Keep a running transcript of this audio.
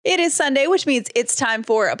It is Sunday, which means it's time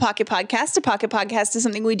for a Pocket Podcast. A Pocket Podcast is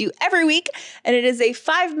something we do every week, and it is a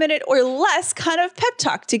 5-minute or less kind of pep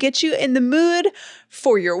talk to get you in the mood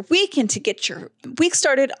for your week and to get your week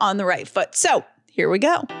started on the right foot. So here we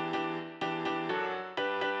go.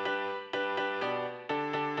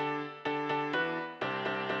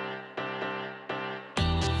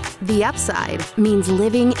 The upside means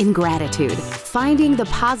living in gratitude, finding the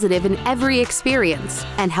positive in every experience,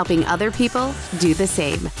 and helping other people do the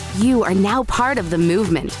same. You are now part of the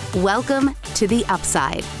movement. Welcome to The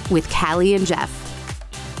Upside with Callie and Jeff.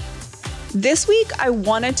 This week, I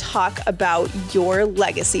want to talk about your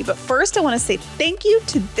legacy, but first I want to say thank you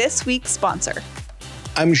to this week's sponsor.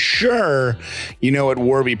 I'm sure you know what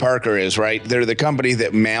Warby Parker is, right? They're the company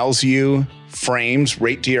that mails you frames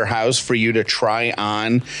right to your house for you to try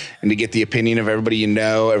on and to get the opinion of everybody you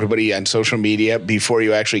know, everybody on social media before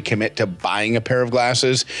you actually commit to buying a pair of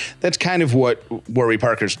glasses. That's kind of what Warby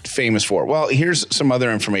Parker's famous for. Well, here's some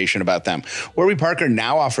other information about them. Warby Parker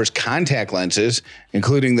now offers contact lenses,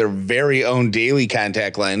 including their very own daily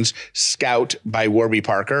contact lens, Scout by Warby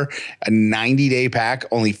Parker, a 90-day pack,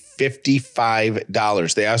 only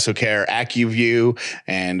 $55. They also carry AccuView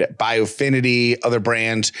and Biofinity, other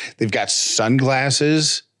brands. They've got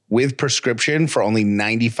sunglasses with prescription for only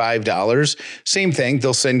 $95. Same thing.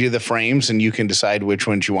 They'll send you the frames and you can decide which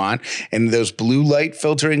ones you want. And those blue light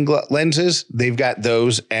filtering lenses, they've got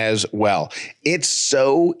those as well. It's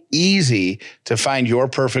so easy to find your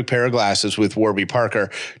perfect pair of glasses with Warby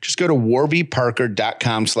Parker. Just go to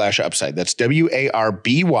warbyparker.com/upside. That's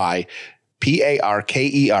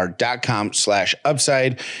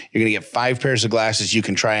WARBYPARKER.com/upside. You're going to get 5 pairs of glasses you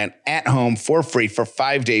can try on at home for free for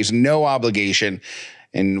 5 days, no obligation.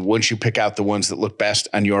 And once you pick out the ones that look best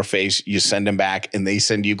on your face, you send them back and they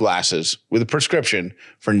send you glasses with a prescription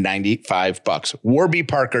for $95.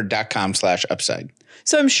 warbyparker.com/upside.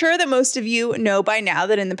 So I'm sure that most of you know by now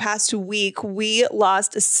that in the past week, we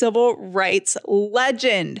lost a civil rights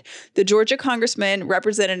legend, the Georgia Congressman,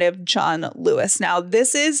 Representative John Lewis. Now,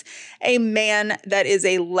 this is a man that is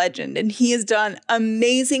a legend, and he has done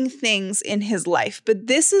amazing things in his life. But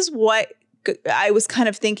this is what I was kind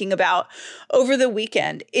of thinking about over the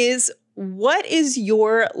weekend is, what is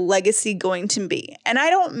your legacy going to be? And I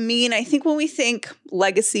think when we think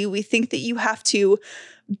legacy, we think that you have to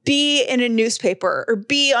be in a newspaper or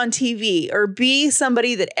be on TV or be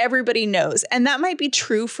somebody that everybody knows. And that might be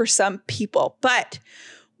true for some people. But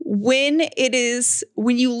when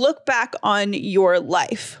you look back on your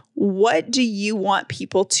life, what do you want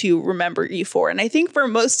people to remember you for? And I think for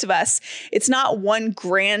most of us, it's not one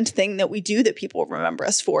grand thing that we do that people remember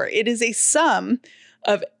us for. It is a sum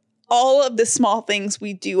of all of the small things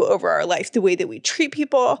we do over our life, the way that we treat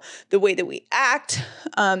people, the way that we act,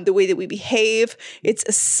 the way that we behave. It's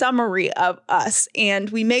a summary of us. And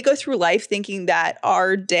we may go through life thinking that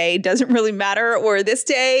our day doesn't really matter, or this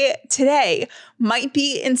day today might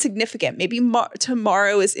be insignificant. Maybe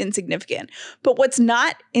tomorrow is insignificant. But what's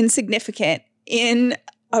not insignificant in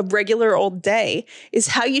a regular old day is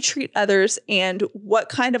how you treat others and what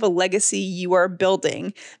kind of a legacy you are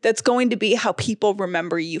building that's going to be how people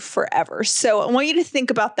remember you forever. So I want you to think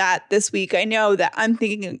about that this week. I know that I'm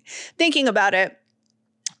thinking about it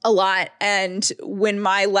a lot, and when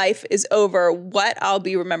my life is over, what I'll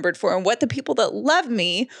be remembered for and what the people that love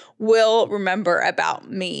me will remember about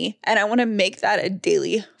me. And I want to make that a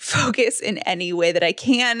daily focus in any way that I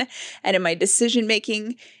can and in my decision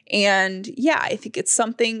making. And yeah, I think it's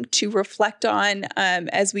something to reflect on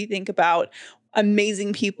as we think about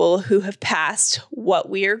amazing people who have passed, what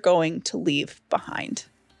we are going to leave behind.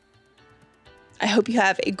 I hope you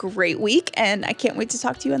have a great week, and I can't wait to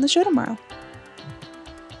talk to you on the show tomorrow.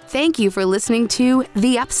 Thank you for listening to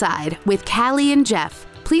The Upside with Callie and Jeff.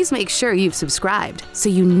 Please make sure you've subscribed so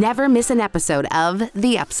you never miss an episode of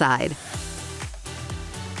The Upside.